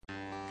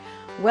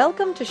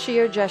Welcome to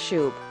Shir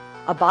Jashub,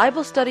 a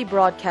Bible study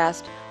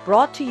broadcast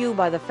brought to you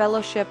by the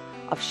Fellowship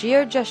of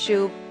Shir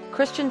Jashub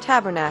Christian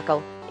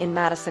Tabernacle in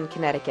Madison,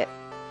 Connecticut.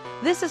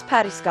 This is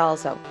Patty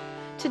Scalzo.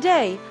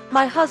 Today,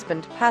 my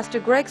husband, Pastor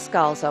Greg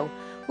Scalzo,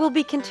 will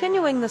be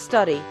continuing the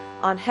study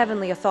on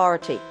heavenly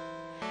authority.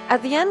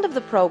 At the end of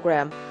the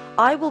program,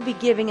 I will be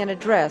giving an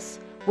address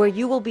where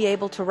you will be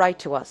able to write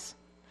to us.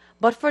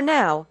 But for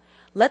now,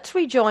 let's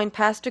rejoin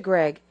Pastor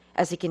Greg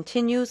as he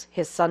continues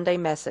his Sunday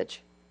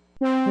message.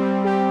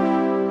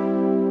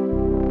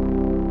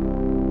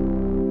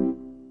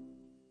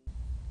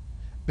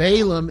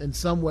 Balaam, in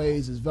some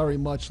ways, is very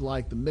much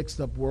like the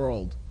mixed-up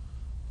world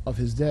of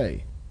his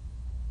day.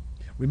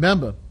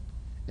 Remember,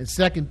 in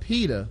 2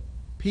 Peter,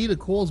 Peter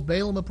calls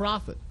Balaam a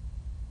prophet.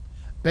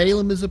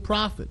 Balaam is a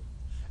prophet.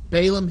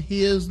 Balaam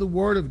hears the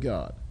word of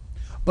God.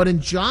 But in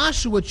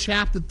Joshua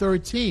chapter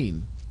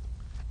 13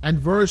 and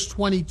verse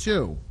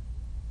 22,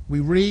 we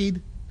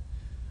read,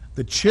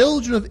 "The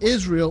children of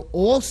Israel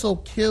also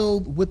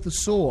killed with the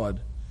sword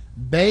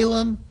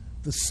Balaam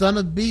the son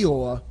of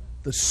Beor,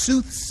 the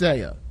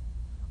soothsayer,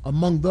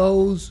 among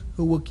those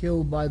who were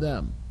killed by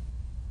them."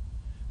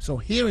 So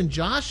here in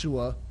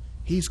Joshua,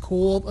 he's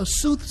called a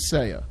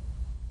soothsayer.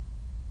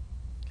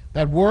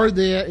 That word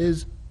there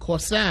is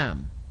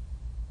kosam.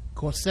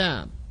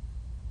 Kosam.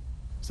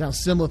 Sounds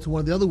similar to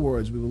one of the other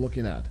words we were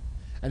looking at.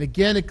 And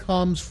again, it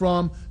comes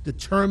from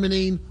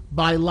determining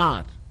by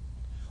lot,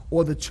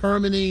 or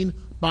determining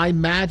by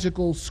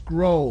magical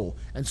scroll,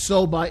 and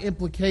so by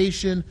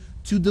implication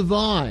to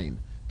divine,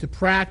 to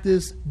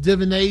practice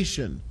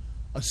divination,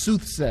 a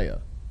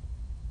soothsayer.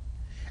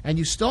 And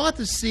you start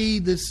to see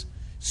this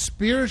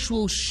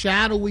spiritual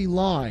shadowy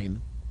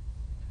line.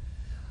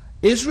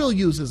 Israel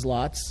uses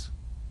lots.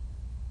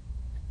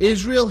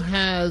 Israel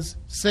has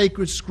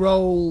sacred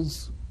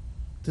scrolls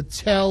to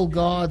tell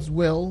God's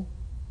will.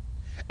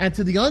 And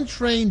to the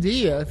untrained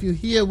ear, if you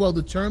hear, well,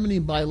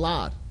 determining by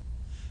lot,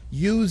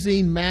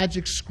 using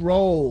magic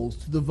scrolls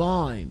to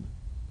divine,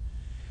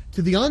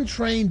 to the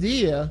untrained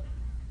ear,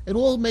 it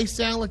all may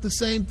sound like the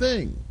same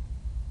thing.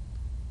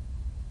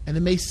 And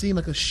it may seem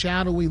like a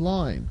shadowy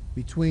line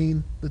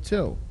between the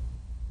two.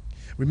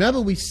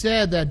 Remember, we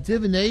said that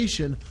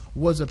divination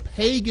was a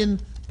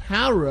pagan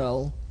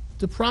parallel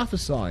to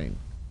prophesying.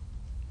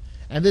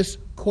 And this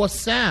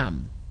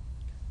kosam,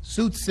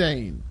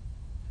 soothsaying,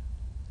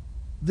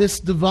 this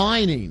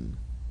divining,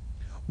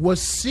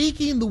 was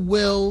seeking the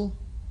will,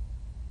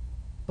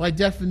 by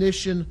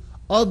definition,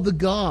 of the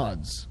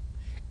gods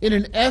in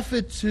an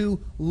effort to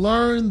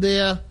learn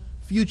their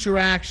future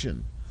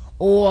action,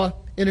 or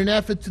in an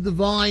effort to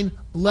divine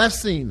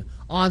blessing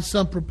on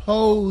some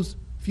proposed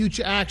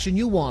future action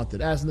you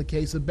wanted, as in the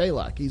case of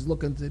Balak. He's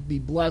looking to be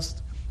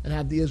blessed and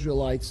have the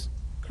Israelites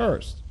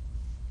cursed.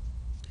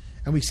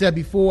 And we said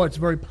before, it's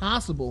very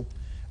possible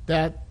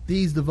that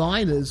these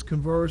diviners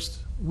conversed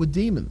with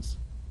demons.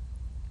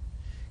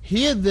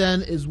 Here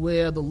then is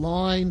where the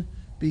line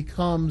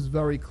becomes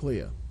very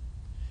clear.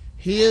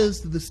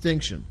 Here's the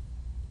distinction.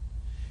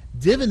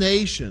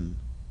 Divination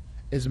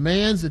is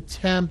man's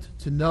attempt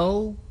to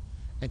know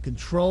and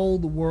control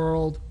the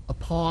world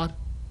apart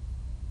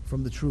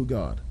from the true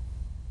God.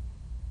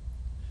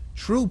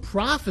 True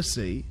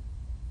prophecy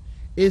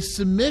is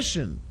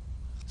submission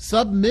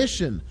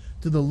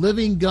to the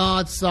living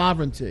God's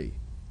sovereignty.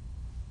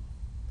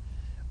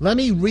 Let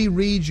me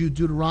reread you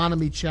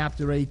Deuteronomy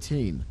chapter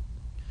 18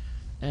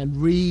 and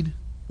read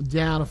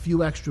down a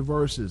few extra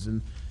verses.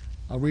 And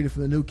I'll read it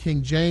from the New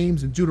King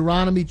James. In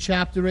Deuteronomy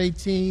chapter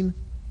 18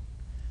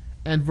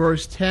 and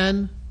verse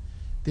 10,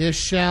 "There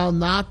shall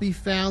not be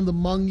found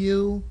among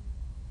you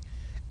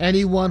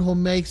anyone who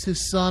makes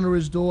his son or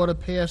his daughter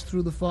pass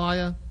through the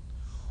fire,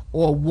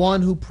 or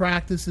one who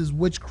practices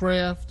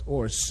witchcraft,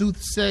 or a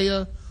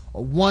soothsayer,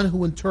 or one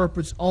who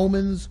interprets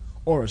omens,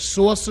 or a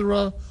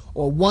sorcerer,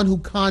 or one who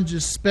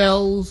conjures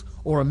spells,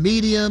 or a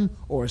medium,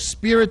 or a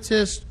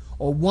spiritist,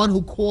 or one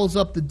who calls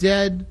up the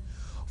dead.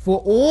 For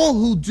all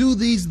who do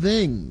these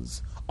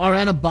things are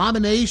an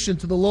abomination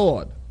to the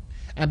Lord.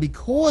 And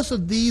because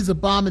of these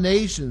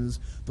abominations,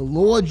 the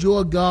Lord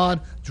your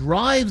God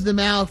drives them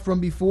out from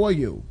before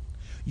you.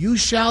 You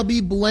shall be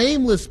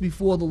blameless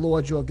before the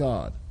Lord your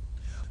God.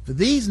 For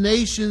these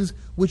nations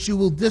which you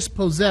will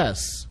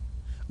dispossess,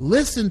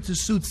 listen to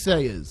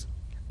soothsayers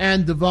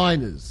and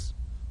diviners,"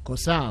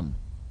 kosam.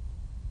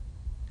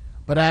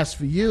 "But as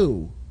for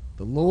you,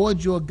 the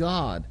Lord your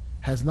God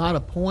has not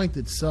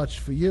appointed such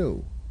for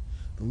you.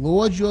 The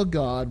Lord your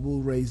God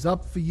will raise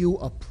up for you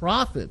a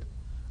prophet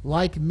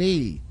like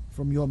me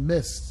from your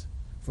midst,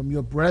 from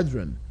your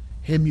brethren.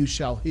 Him you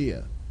shall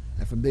hear."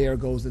 And from there it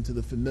goes into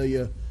the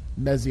familiar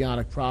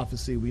messianic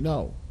prophecy we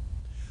know.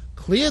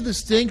 Clear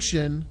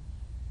distinction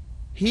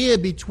here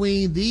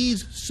between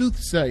these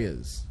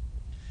soothsayers,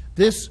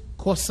 this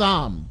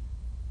kosam,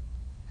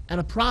 and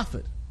a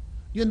prophet.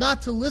 You're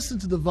not to listen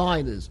to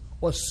diviners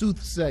or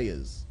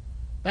soothsayers.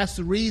 That's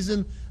the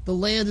reason the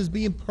land is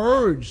being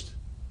purged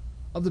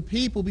of the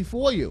people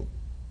before you.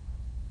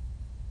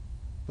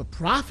 But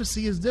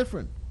prophecy is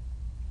different.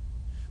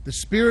 the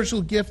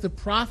spiritual gift of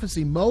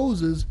prophecy,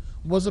 Moses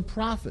was a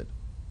prophet.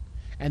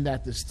 And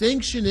that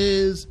distinction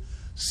is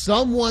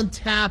someone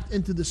tapped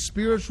into the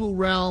spiritual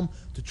realm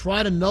to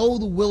try to know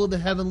the will of the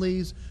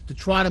heavenlies, to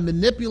try to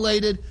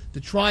manipulate it,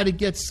 to try to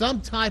get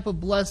some type of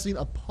blessing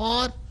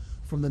apart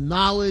from the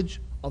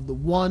knowledge of the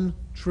one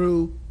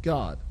true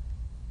God.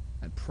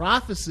 And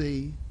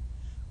prophecy,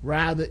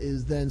 rather,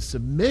 is then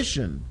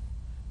submission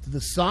to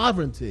the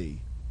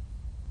sovereignty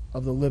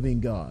of the living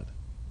God.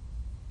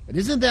 And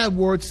isn't that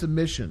word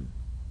submission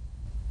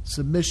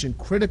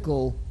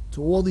critical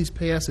to all these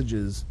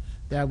passages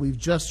that we've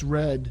just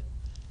read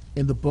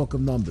in the book of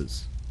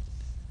Numbers?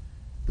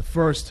 The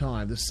first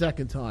time, the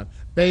second time,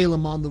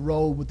 Balaam on the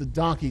road with the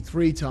donkey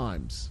 3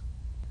 times.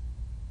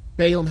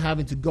 Balaam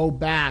having to go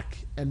back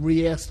and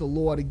re-ask the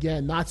Lord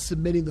again, not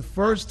submitting the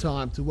first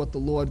time to what the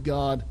Lord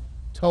God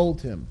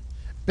told him.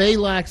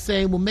 Balak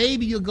saying, well,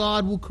 maybe your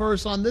God will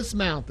curse on this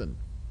mountain.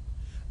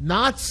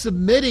 Not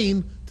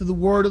submitting to the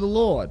word of the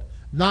Lord,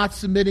 not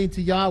submitting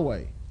to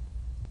Yahweh.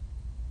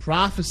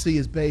 Prophecy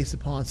is based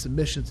upon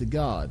submission to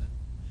God.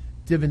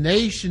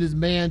 Divination is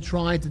man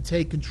trying to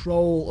take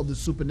control of the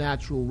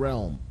supernatural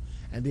realm.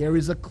 And there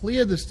is a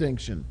clear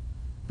distinction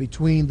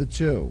between the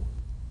two.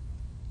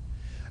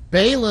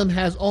 Balaam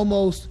has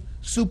almost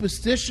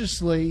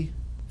superstitiously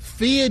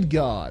feared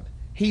God.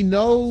 He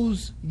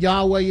knows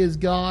Yahweh is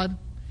God.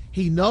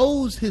 He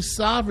knows his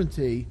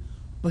sovereignty,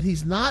 but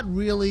he's not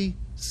really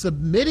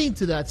submitting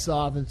to that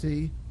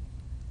sovereignty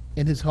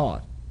in his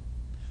heart.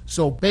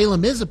 So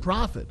Balaam is a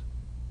prophet,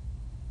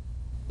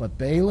 but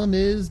Balaam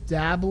is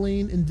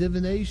dabbling in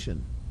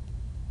divination.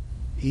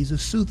 He's a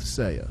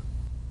soothsayer.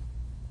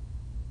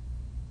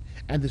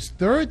 And this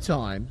third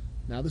time,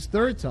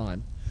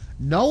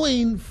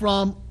 knowing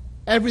from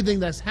everything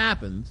that's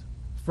happened,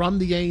 from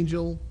the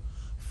angel,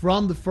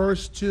 from the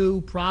first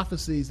 2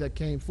 prophecies that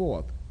came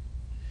forth,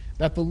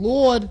 that the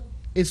Lord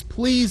is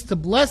pleased to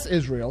bless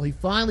Israel. He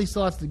finally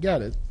starts to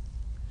get it.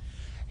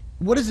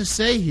 What does it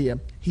say here?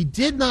 He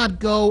did not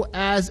go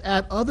as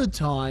at other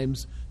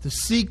times to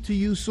seek to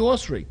use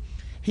sorcery.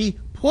 He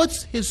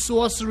puts his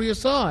sorcery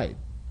aside.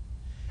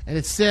 And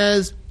it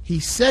says he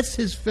sets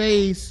his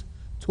face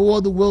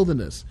toward the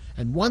wilderness.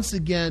 And once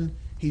again,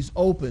 he's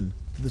open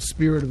to the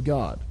Spirit of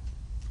God.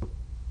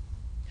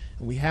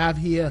 And we have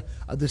here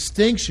a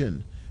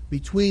distinction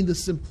between the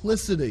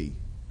simplicity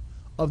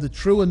of the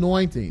true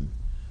anointing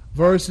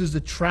versus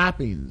the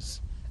trappings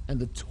and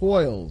the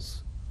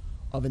toils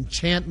of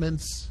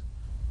enchantments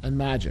and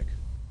magic.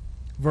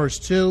 Verse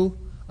 2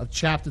 of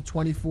chapter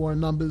 24 in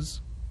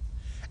Numbers.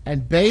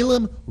 And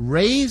Balaam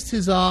raised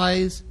his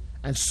eyes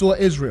and saw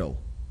Israel,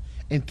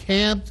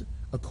 encamped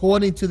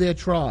according to their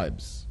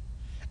tribes.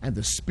 And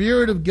the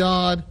Spirit of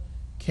God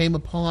came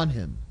upon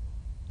him.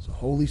 So the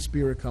Holy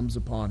Spirit comes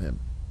upon him.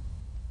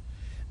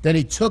 Then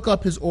he took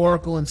up his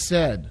oracle and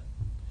said,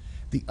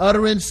 the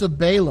utterance of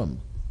Balaam,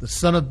 the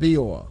son of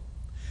Beor,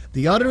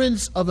 the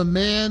utterance of a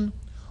man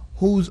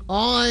whose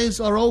eyes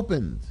are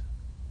opened,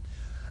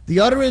 the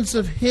utterance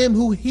of him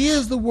who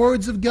hears the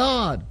words of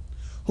God,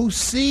 who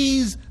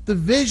sees the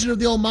vision of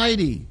the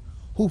Almighty,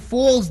 who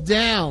falls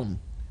down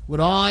with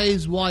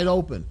eyes wide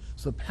open.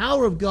 So the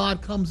power of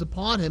God comes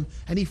upon him,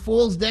 and he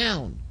falls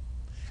down.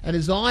 And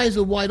his eyes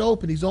are wide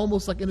open. He's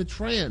almost like in a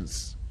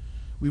trance.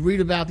 We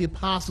read about the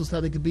apostles,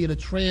 how they could be in a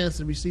trance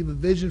and receive a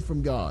vision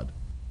from God.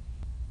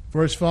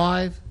 Verse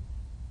 5,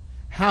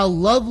 how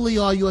lovely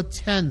are your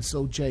tents,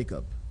 O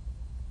Jacob,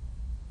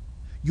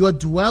 your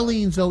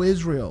dwellings, O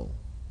Israel,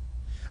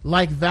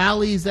 like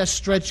valleys that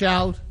stretch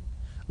out,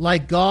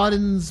 like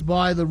gardens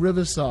by the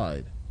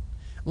riverside,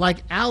 like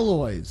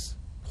aloes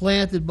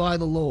planted by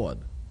the Lord,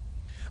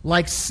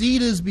 like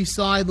cedars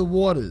beside the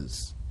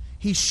waters.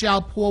 He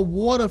shall pour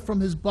water from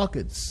his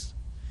buckets,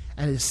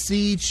 and his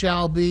seed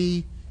shall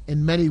be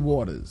in many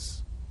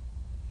waters.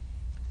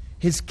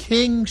 His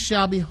king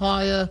shall be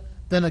higher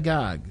than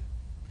Agag,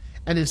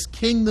 and his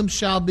kingdom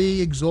shall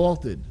be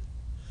exalted.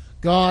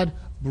 God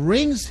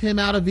brings him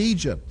out of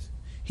Egypt.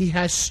 He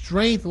has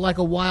strength like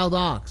a wild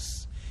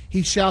ox.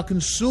 He shall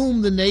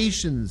consume the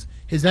nations,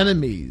 his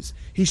enemies.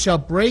 He shall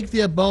break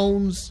their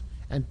bones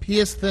and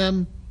pierce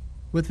them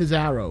with his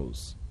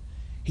arrows.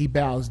 He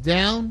bows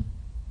down,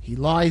 he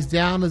lies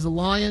down as a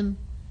lion,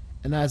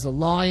 and as a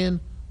lion,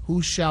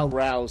 who shall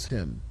rouse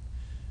him?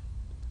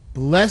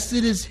 Blessed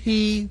is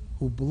he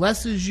who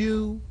blesses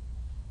you,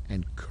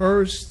 and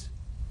cursed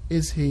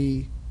is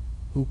he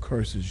who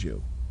curses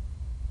you.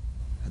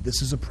 And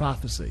this is a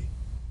prophecy.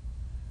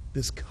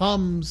 This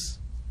comes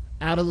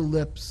out of the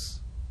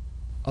lips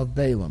of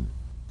Balaam.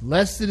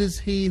 Blessed is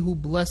he who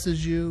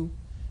blesses you,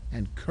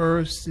 and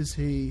cursed is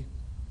he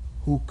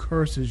who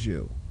curses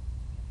you.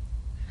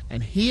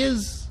 And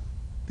here's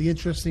the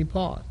interesting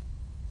part.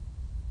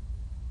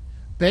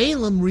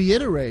 Balaam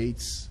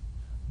reiterates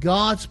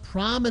God's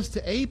promise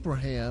to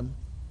Abraham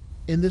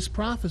in this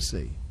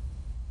prophecy.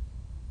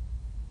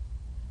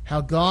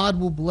 How God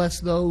will bless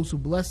those who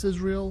bless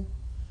Israel,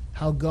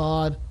 how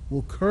God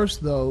will curse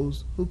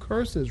those who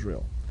curse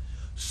Israel.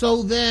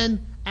 So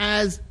then,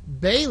 as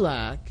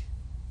Balak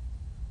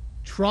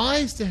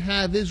tries to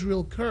have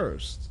Israel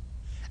cursed.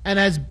 And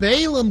as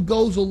Balaam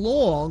goes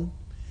along,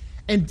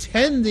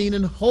 intending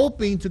and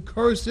hoping to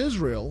curse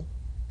Israel,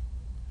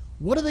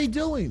 what are they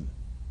doing?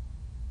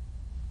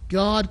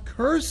 God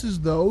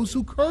curses those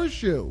who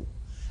curse you.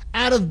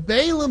 Out of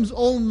Balaam's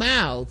own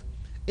mouth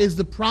is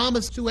the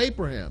promise to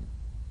Abraham.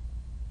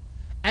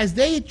 As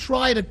they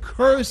try to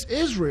curse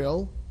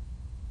Israel,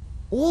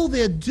 all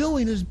they're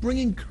doing is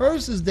bringing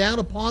curses down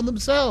upon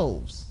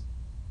themselves.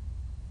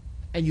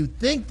 And you'd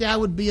think that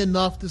would be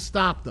enough to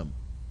stop them,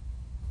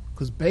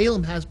 because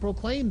Balaam has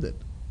proclaimed it.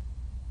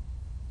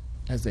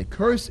 As they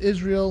curse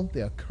Israel,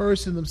 they are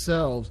cursing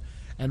themselves.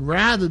 And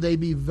rather they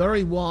be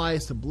very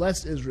wise to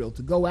bless Israel,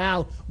 to go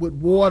out with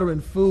water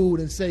and food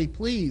and say,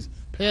 please,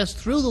 pass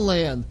through the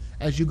land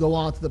as you go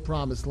on to the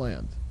promised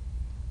land.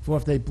 For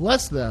if they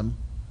bless them,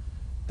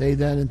 they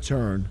then in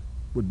turn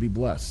would be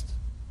blessed.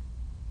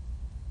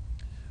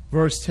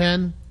 Verse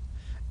 10,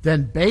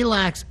 then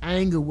Balak's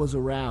anger was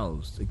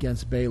aroused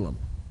against Balaam,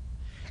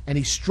 and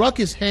he struck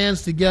his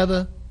hands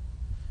together,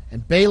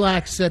 and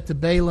Balak said to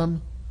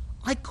Balaam,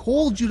 I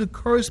called you to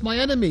curse my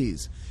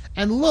enemies,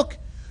 and look,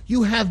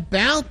 you have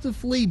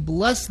bountifully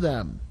blessed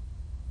them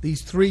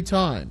these 3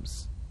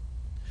 times.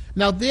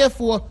 Now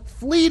therefore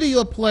flee to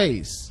your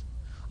place.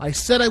 I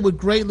said I would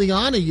greatly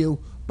honor you,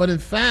 but in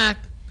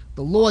fact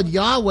the Lord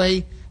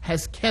Yahweh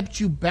has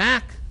kept you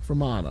back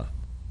from honor.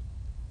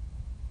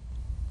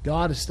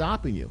 God is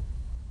stopping you.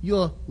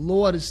 Your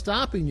Lord is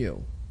stopping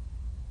you.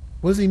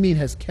 What does he mean,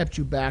 has kept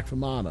you back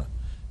from honor?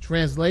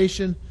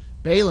 Translation,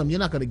 Balaam, you're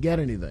not going to get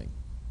anything.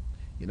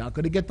 You're not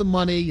going to get the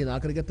money. You're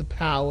not going to get the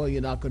power.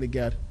 You're not going to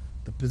get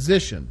the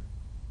position.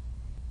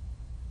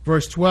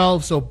 Verse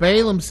 12, so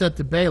Balaam said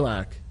to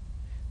Balak,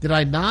 did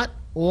I not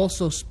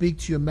also speak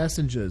to your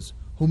messengers,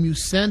 whom you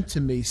sent to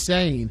me,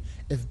 saying,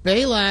 if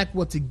Balak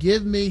were to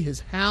give me his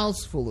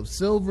house full of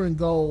silver and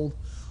gold,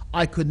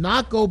 I could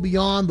not go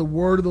beyond the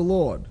word of the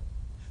Lord,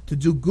 to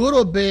do good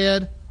or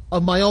bad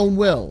of my own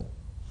will.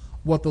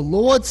 What the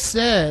Lord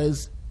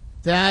says,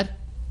 that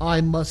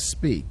I must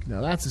speak. Now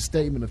that's a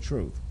statement of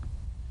truth.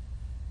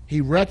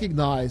 He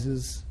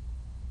recognizes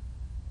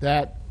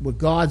that what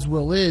God's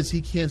will is,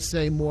 he can't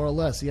say more or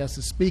less. He has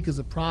to speak as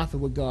a prophet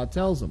what God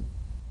tells him.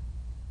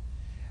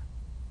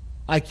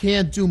 I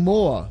can't do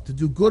more, to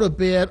do good or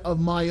bad of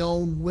my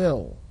own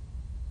will.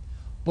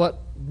 But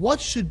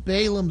what should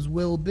Balaam's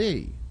will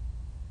be?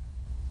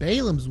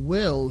 Balaam's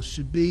will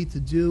should be to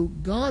do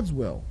God's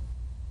will.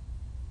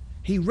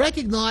 He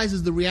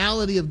recognizes the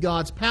reality of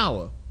God's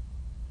power,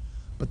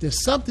 but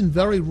there's something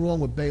very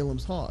wrong with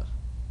Balaam's heart.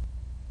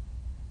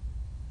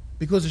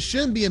 Because it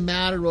shouldn't be a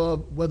matter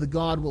of whether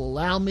God will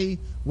allow me,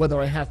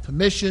 whether I have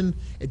permission.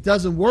 It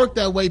doesn't work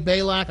that way,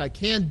 Balak. I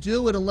can't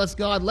do it unless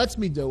God lets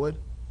me do it.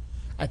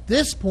 At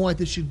this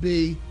point, it should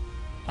be,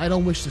 I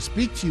don't wish to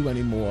speak to you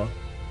anymore.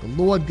 The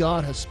Lord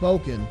God has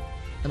spoken,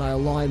 and I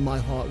align my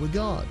heart with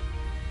God.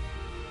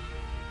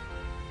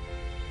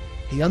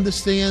 He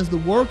understands the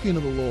working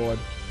of the Lord,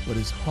 but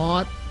his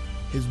heart,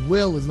 his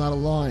will is not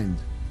aligned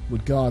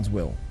with God's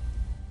will.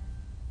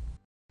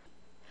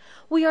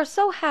 We are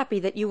so happy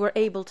that you were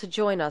able to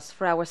join us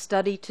for our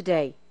study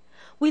today.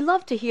 We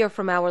love to hear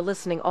from our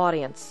listening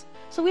audience,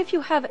 so if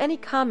you have any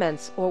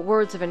comments or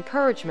words of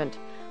encouragement,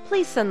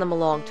 please send them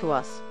along to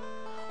us.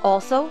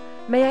 Also,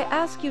 may I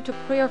ask you to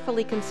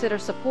prayerfully consider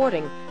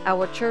supporting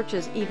our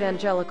church's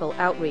evangelical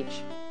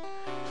outreach.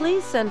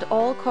 Please send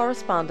all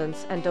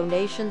correspondence and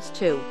donations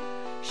to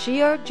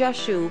Shear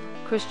Jashub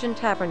Christian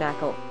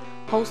Tabernacle,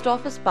 Post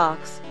Office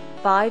Box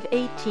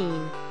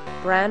 518,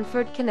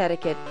 Branford,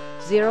 Connecticut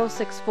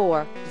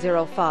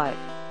 06405.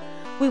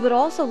 We would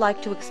also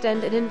like to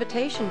extend an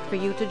invitation for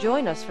you to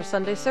join us for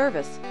Sunday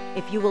service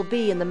if you will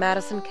be in the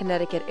Madison,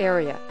 Connecticut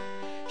area.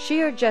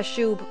 Shear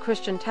Jashub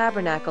Christian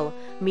Tabernacle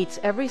meets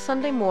every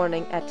Sunday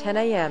morning at 10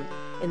 a.m.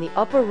 in the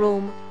upper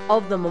room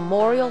of the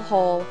Memorial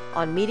Hall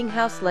on Meeting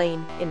House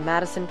Lane in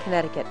Madison,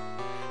 Connecticut.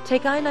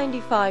 Take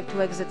I-95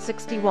 to exit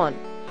 61.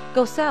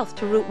 Go south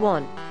to Route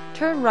 1.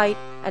 Turn right,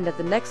 and at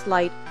the next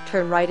light,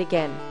 turn right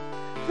again.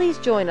 Please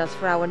join us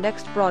for our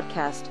next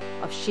broadcast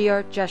of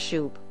Shear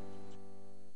Jashub.